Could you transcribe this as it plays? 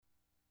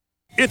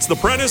It's the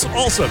Prentice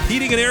Allsup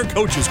Heating and Air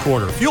Coaches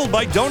Corner, fueled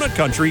by Donut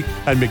Country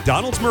and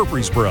McDonald's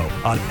Murfreesboro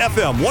on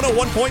FM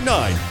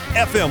 101.9,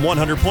 FM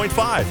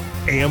 100.5,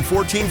 AM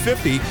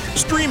 1450,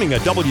 streaming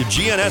at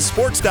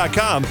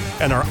WGNSSports.com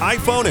and our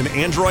iPhone and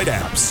Android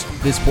apps.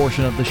 This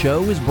portion of the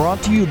show is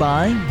brought to you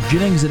by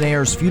Jennings and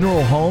Ayers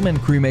Funeral Home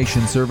and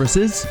Cremation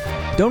Services,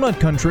 Donut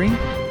Country,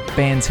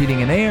 Fans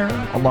Heating and Air,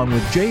 along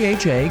with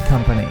JHA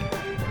Company.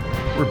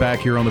 We're back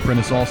here on the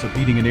Prentice Allsup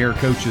Heating and Air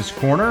Coaches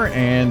Corner,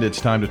 and it's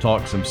time to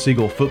talk some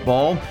Siegel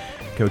football.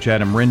 Coach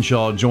Adam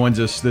Renshaw joins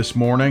us this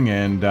morning,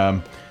 and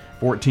 14-7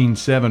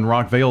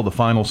 Rockvale, the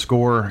final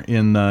score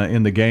in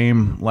the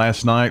game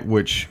last night,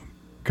 which,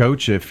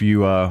 Coach, if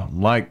you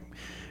like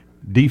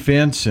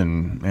defense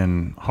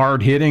and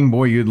hard hitting,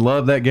 boy, you'd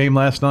love that game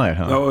last night,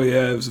 huh? Oh,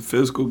 yeah, it was a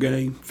physical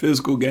game,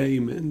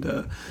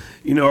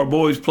 and, our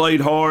boys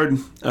played hard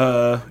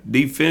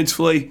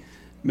defensively.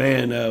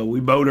 Man,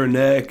 we bowed our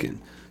neck and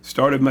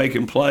started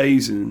making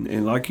plays,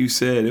 and like you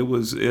said, it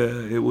was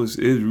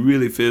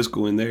really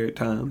physical in there at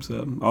times.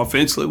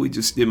 Offensively, we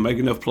just didn't make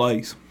enough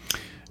plays.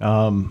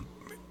 I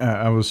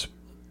was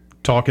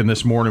talking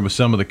this morning with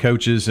some of the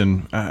coaches,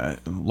 and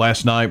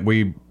last night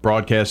we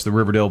broadcast the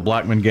Riverdale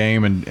Blackman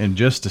game, and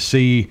just to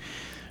see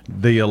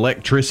the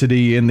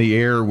electricity in the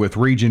air with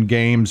region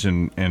games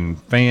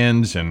and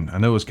fans, and I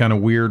know it was kind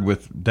of weird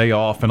with day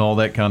off and all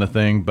that kind of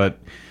thing, but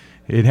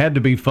it had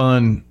to be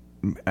fun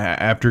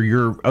after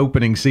your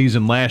opening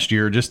season last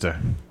year, just to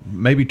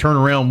maybe turn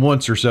around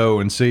once or so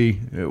and see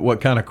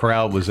what kind of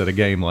crowd was at a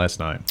game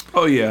last night.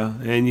 Oh, yeah.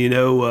 And,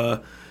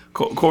 of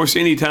course,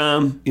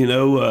 anytime,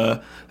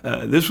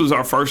 this was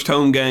our first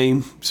home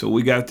game, so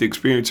we got to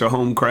experience our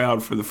home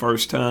crowd for the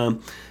first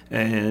time,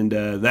 and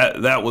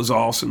that was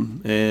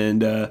awesome.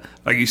 And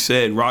like you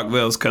said,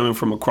 Rockvale's coming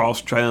from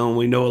across town.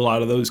 We know a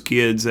lot of those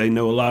kids. They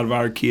know a lot of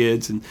our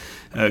kids, and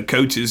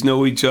coaches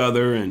know each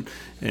other,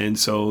 and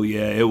so,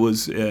 yeah, it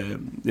was a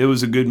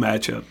good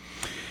matchup.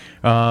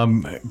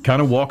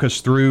 Kind of walk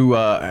us through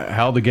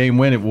how the game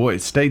went.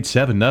 It stayed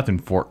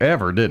 7-0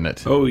 forever, didn't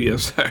it? Oh,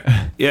 yes,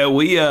 sir. Yeah,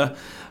 we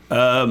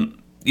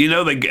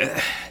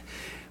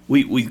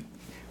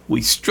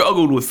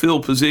struggled with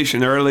field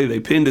position early. They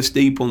pinned us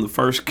deep on the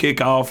first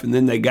kickoff, and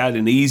then they got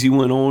an easy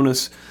one on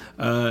us.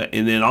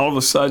 And then all of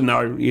a sudden,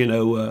 our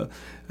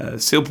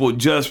simple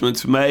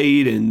adjustments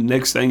made, and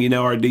next thing you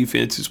know, our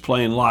defense is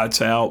playing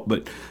lights out.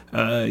 But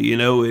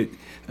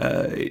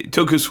it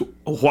took us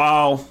a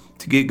while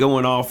to get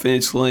going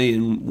offensively,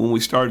 and when we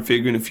started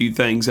figuring a few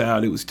things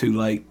out, it was too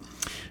late.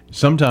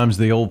 Sometimes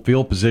the old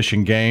field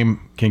position game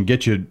can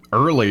get you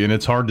early, and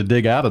it's hard to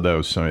dig out of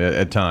those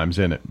at times,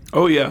 isn't it?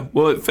 Oh, yeah.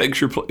 Well, it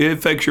affects your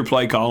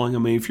play calling. I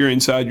mean, if you're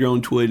inside your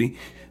own 20,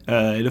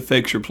 it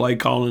affects your play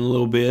calling a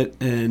little bit.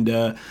 And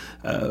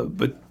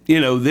but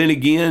then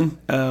again,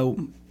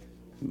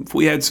 if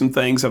we had some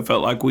things I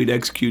felt like we'd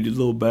executed a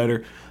little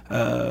better,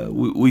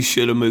 we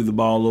should have moved the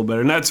ball a little better.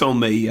 And that's on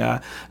me.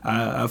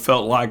 I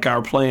felt like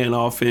our plan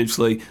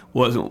offensively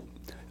wasn't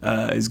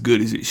as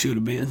good as it should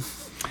have been.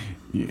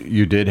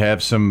 You did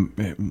have some,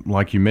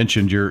 like you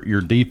mentioned, your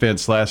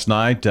defense last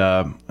night.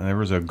 There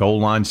was a goal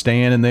line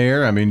stand in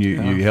there. I mean,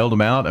 you held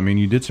them out. I mean,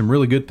 you did some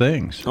really good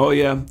things. Oh,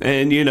 yeah.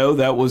 And,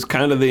 that was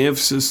kind of the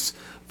emphasis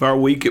of our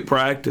week at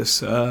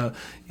practice.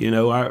 Coach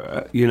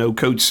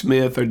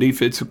Smith, our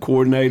defensive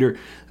coordinator,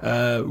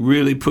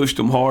 really pushed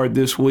them hard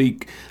this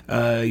week,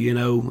 and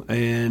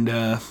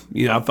I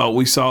thought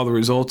we saw the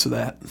results of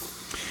that.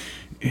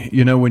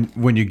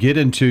 When you get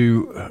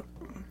into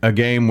a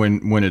game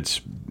when it's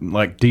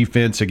like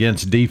defense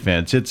against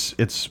defense,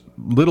 it's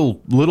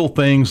little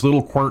things,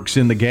 little quirks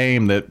in the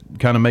game that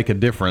kind of make a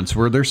difference.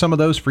 Were there some of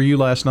those for you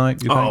last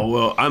night, you think? Oh,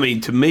 well, I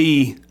mean, to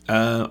me,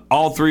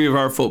 all three of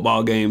our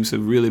football games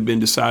have really been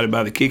decided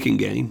by the kicking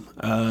game.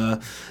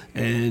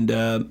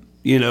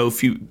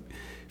 If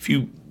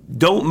you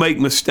don't make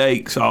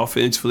mistakes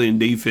offensively and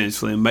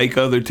defensively and make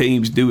other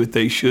teams do what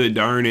they should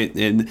to earn it,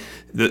 and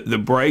the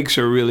breaks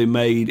are really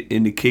made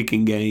in the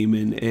kicking game.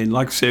 And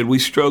like I said, we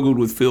struggled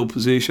with field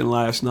position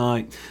last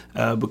night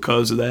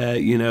because of that,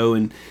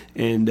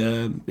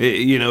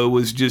 it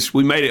was just,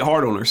 we made it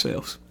hard on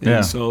ourselves.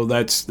 And so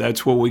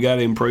that's where we got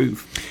to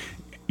improve.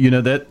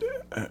 That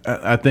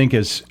I think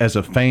as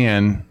a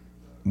fan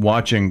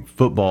watching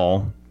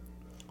football,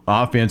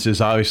 offense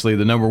is obviously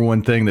the number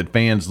one thing that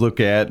fans look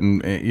at,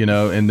 and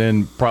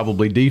then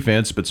probably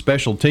defense. But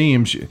special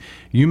teams,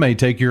 you may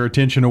take your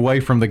attention away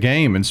from the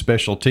game in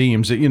special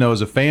teams,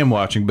 as a fan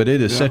watching. But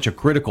it is such a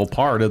critical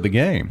part of the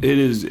game. It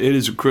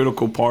is a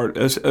critical part,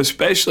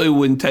 especially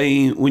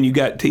when you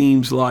got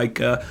teams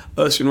like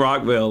us in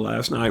Rockvale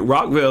last night.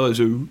 Rockvale is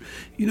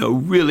a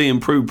really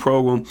improved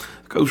program.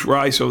 Coach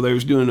Rice over there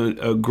is doing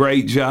a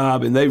great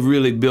job, and they've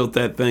really built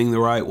that thing the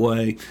right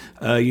way.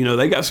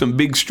 They got some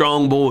big,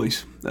 strong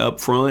boys up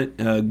front,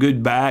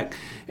 good back.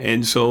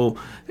 And so,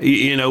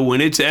 when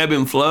it's ebb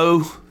and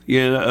flow,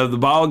 of the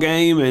ball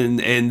game,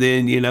 and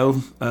then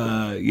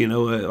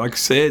like I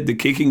said, the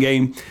kicking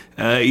game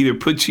either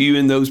puts you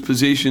in those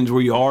positions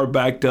where you are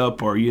backed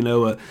up, or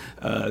a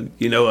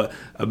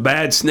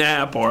bad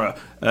snap, or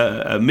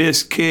a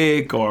missed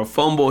kick, or a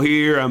fumble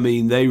here. I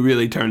mean, they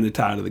really turn the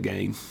tide of the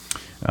game.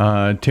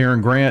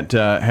 Taron Grant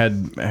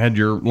had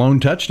your lone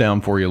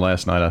touchdown for you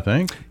last night, I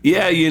think.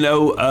 Yeah,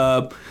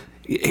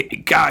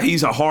 God,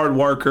 he's a hard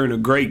worker and a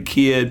great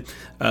kid,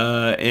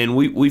 and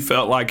we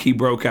felt like he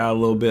broke out a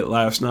little bit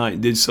last night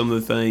and did some of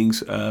the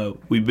things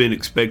we've been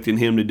expecting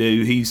him to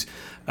do. He's,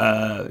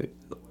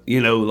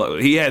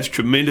 he has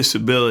tremendous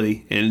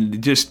ability,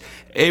 and just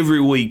every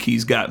week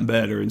he's gotten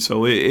better, and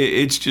so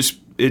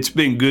it's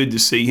been good to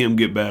see him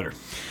get better.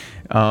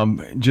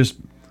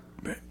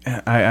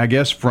 I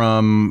guess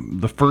from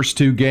the first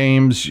two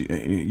games,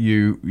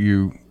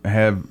 you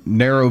have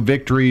narrow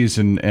victories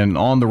and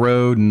on the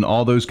road and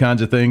all those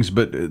kinds of things,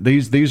 but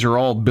these are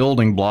all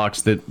building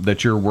blocks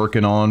that you're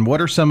working on. What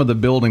are some of the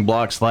building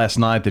blocks last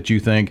night that you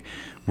think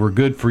were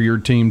good for your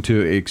team to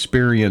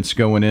experience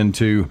going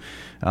into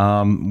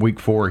week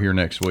 4 here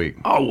next week?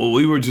 Oh, well,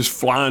 we were just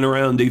flying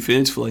around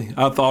defensively.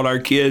 I thought our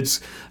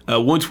kids,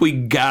 once we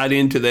got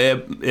into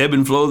the ebb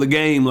and flow of the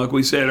game, like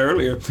we said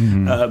earlier,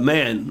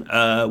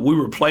 we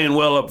were playing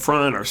well up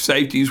front. Our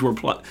safeties were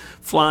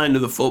flying to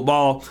the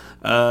football.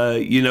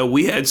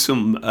 We had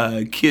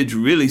some kids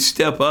really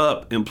step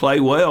up and play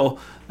well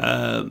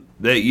that,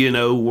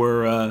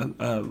 were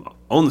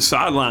on the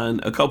sideline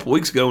a couple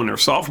weeks ago, and they're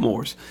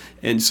sophomores.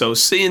 And so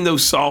seeing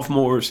those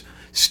sophomores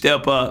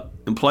step up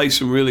and play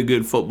some really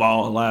good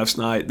football last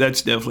night,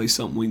 that's definitely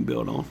something we can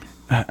build on.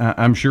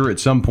 I'm sure at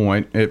some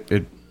point,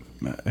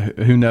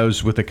 who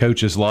knows with the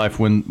coach's life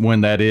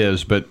when that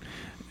is, but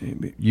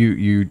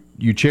you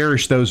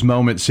cherish those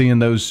moments, seeing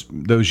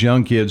those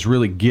young kids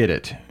really get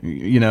it.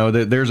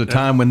 There's a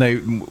time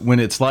when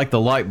it's like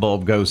the light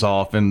bulb goes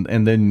off, and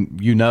then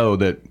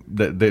that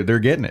they're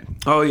getting it.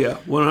 Oh yeah,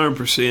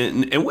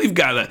 100%. And we've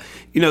got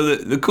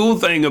the cool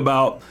thing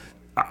about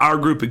our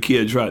group of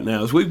kids right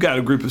now is we've got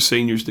a group of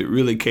seniors that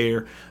really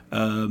care.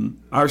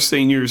 Our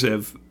seniors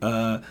have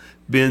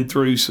been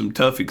through some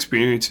tough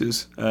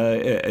experiences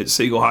at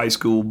Siegel High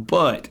School,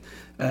 but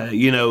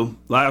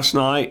last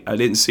night I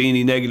didn't see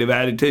any negative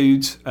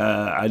attitudes.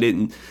 I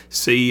didn't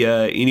see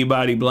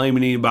anybody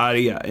blaming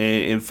anybody.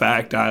 In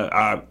fact,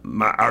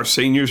 our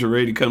seniors are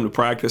ready to come to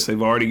practice.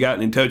 They've already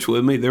gotten in touch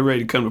with me. They're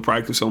ready to come to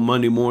practice on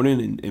Monday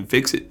morning and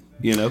fix it.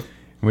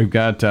 We've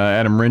got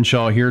Adam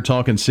Renshaw here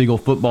talking Siegel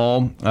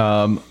football.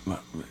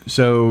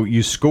 So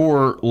you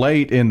score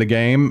late in the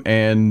game,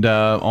 and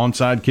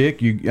onside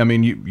kick.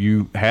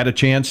 You had a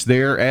chance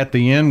there at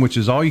the end, which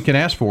is all you can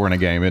ask for in a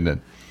game, isn't it?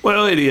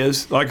 Well, it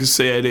is. Like I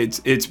said,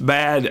 it's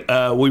bad.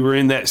 We were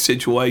in that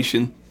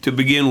situation to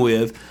begin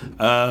with,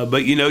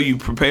 but you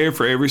prepare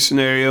for every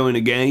scenario in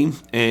a game,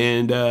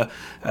 and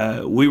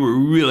we were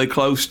really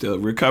close to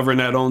recovering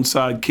that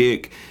onside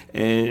kick.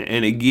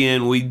 And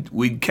again,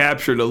 we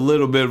captured a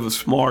little bit of a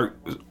smart,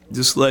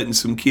 just letting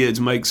some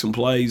kids make some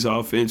plays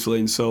offensively.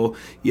 And so,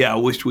 I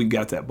wished we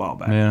got that ball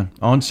back. Yeah,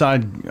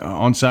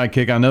 onside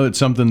kick. I know it's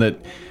something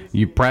that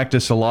you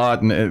practice a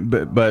lot,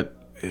 but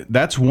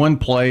that's one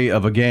play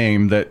of a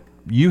game that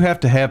you have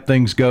to have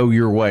things go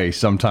your way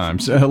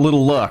sometimes. A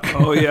little luck.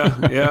 Oh,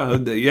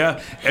 yeah.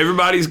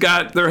 Everybody's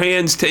got their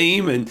hands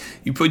team, and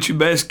you put your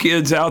best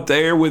kids out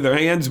there with their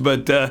hands.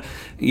 But, the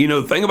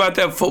thing about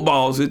that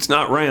football is it's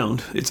not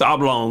round. It's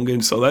oblong,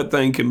 and so that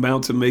thing can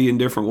bounce a million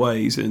different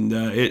ways. And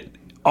it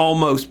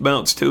almost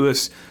bounced to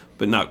us,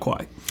 but not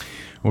quite.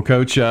 Well,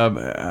 Coach,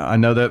 I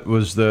know that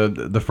was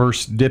the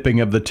first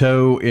dipping of the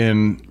toe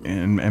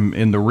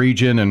in the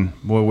region, and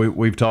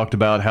we've talked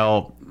about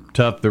how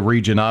tough the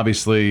region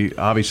obviously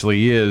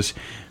is,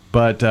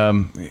 but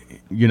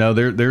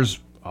there's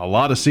a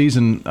lot of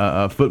season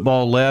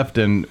football left,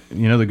 and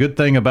the good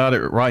thing about it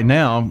right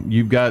now,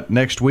 you've got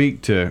next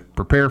week to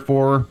prepare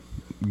for,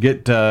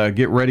 get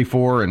ready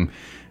for, and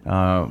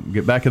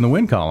get back in the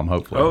win column,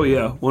 hopefully. Oh,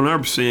 yeah,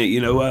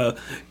 100%.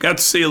 Got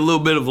to see a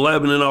little bit of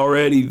Lebanon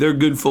already. They're a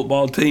good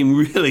football team,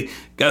 really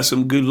got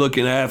some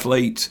good-looking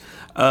athletes.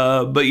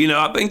 But,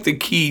 I think the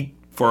key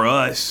for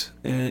us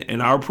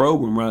and our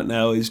program right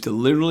now is to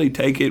literally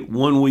take it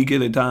 1 week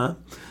at a time.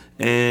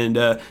 And,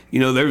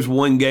 there's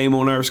one game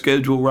on our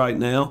schedule right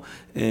now,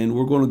 and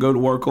we're going to go to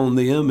work on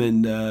them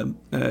and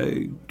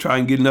try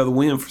and get another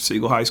win for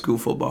Siegel High School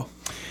football.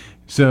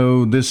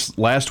 So this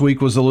last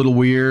week was a little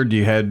weird.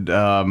 You had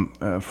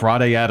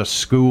Friday out of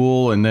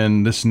school, and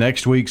then this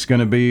next week's going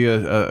to be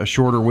a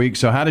shorter week.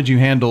 So how did you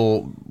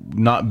handle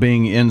not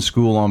being in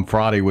school on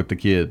Friday with the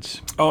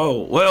kids?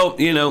 Oh, well,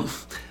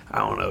 I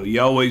don't know.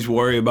 You always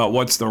worry about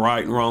what's the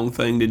right and wrong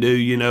thing to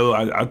do.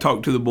 I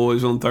talked to the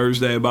boys on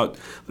Thursday about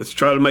let's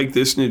try to make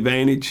this an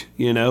advantage,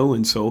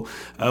 and so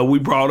we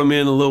brought them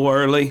in a little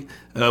early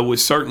with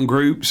certain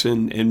groups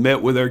and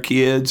met with our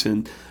kids,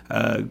 and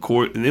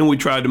then we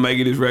tried to make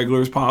it as regular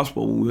as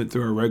possible. We went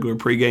through our regular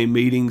pregame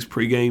meetings,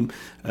 pregame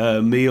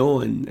meal,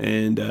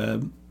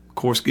 and Of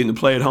course, getting to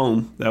play at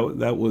home,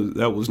 that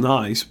was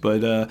nice.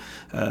 But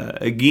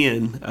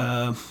again,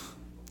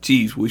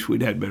 geez, wish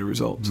we'd had better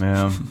results.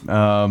 Yeah.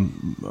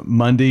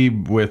 Monday,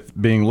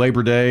 with being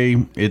Labor Day,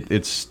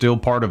 it's still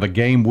part of a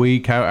game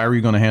week. How are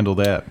you going to handle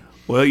that?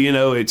 Well,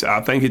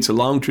 I think it's a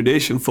long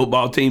tradition.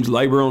 Football teams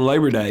labor on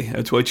Labor Day.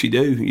 That's what you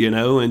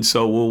do, and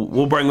so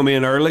we'll bring them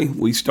in early.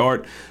 We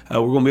start. We're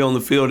going to be on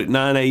the field at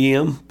 9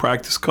 a.m.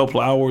 Practice a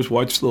couple hours,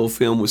 watch a little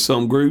film with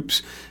some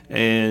groups,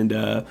 and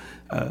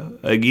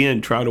again,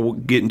 try to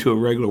get into a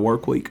regular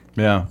work week.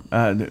 Yeah,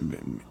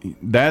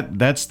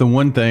 that's the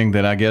one thing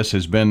that I guess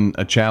has been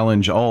a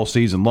challenge all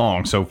season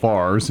long so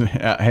far.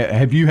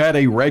 Have you had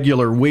a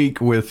regular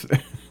week with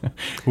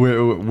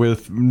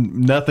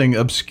nothing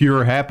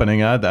obscure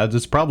happening? I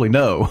just probably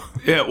no.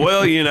 Yeah,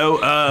 well, with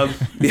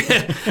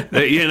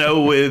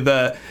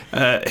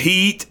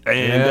heat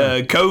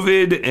and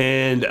COVID,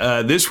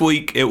 and this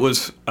week it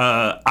was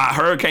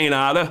Hurricane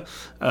Ida.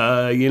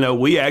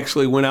 We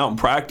actually went out and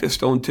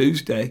practiced on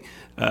Tuesday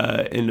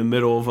in the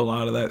middle of a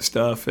lot of that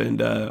stuff,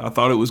 and I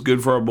thought it was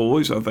good for our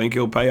boys. I think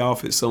it'll pay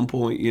off at some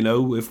point,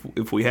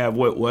 if we have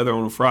wet weather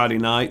on a Friday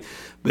night.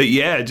 But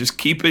yeah, just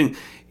keeping.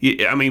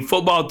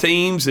 Football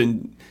teams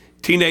and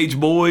teenage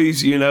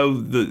boys,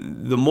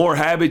 the more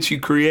habits you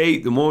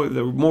create, the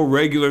more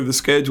regular the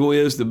schedule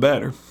is, the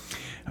better.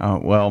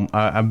 Well,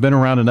 I've been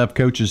around enough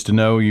coaches to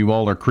know you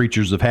all are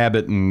creatures of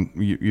habit, and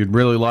you'd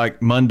really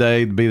like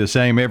Monday to be the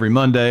same every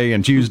Monday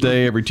and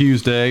Tuesday every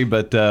Tuesday,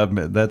 but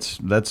that's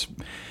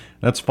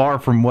far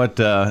from what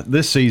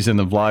this season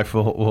of life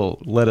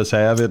will let us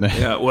have, isn't it?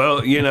 Yeah,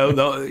 well,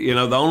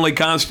 the only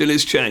constant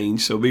is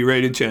change, so be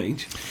ready to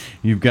change.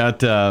 You've got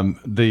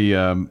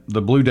the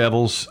Blue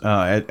Devils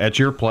at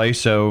your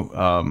place.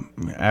 So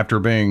after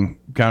being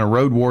kind of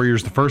road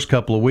warriors the first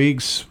couple of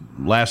weeks,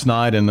 last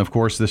night, and of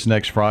course this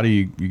next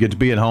Friday, you get to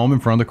be at home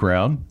in front of the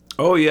crowd.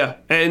 Oh yeah,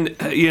 and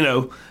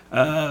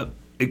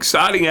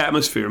exciting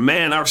atmosphere.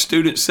 Man, our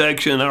student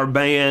section, our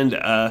band.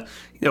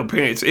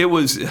 Parents, it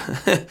was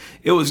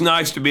it was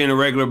nice to be in a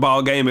regular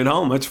ball game at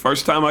home. That's the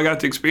first time I got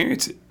to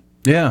experience it.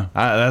 Yeah,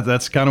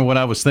 that's kind of what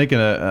I was thinking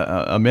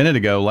a minute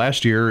ago.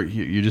 Last year,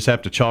 you just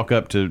have to chalk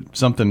up to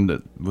something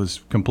that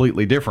was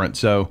completely different.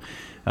 So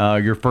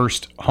your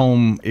first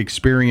home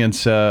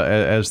experience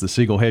as the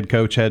Siegel head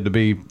coach had to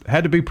be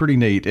pretty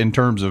neat in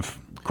terms of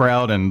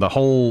crowd and the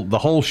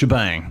whole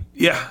shebang.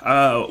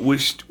 Yeah,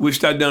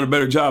 wished I'd done a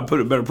better job, put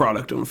a better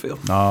product on the field.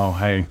 Oh,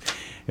 hey.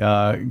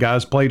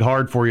 Guys played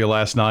hard for you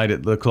last night,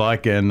 it looked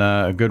like, and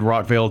a good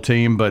Rockvale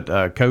team.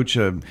 But, Coach,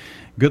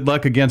 good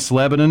luck against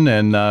Lebanon.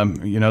 And,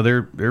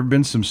 there have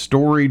been some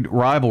storied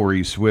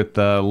rivalries with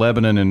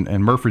Lebanon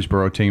and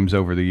Murfreesboro teams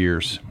over the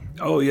years.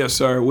 Oh, yes,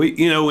 sir. We,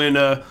 in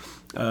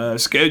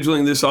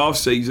scheduling this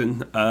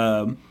offseason,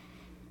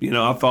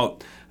 I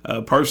thought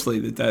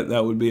personally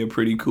that would be a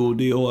pretty cool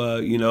deal.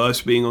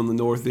 Us being on the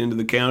north end of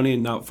the county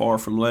and not far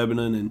from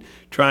Lebanon, and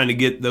trying to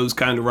get those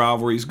kind of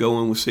rivalries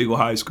going with Siegel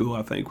High School,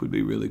 I think would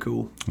be really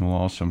cool. Well,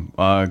 awesome.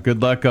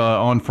 Good luck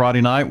on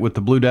Friday night with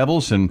the Blue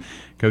Devils, and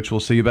Coach,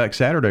 we'll see you back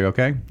Saturday,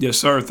 okay? Yes,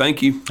 sir.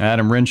 Thank you.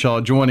 Adam Renshaw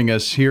joining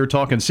us here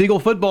talking Siegel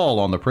football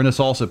on the Prentice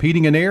Allsup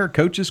Heating and Air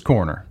Coach's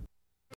Corner.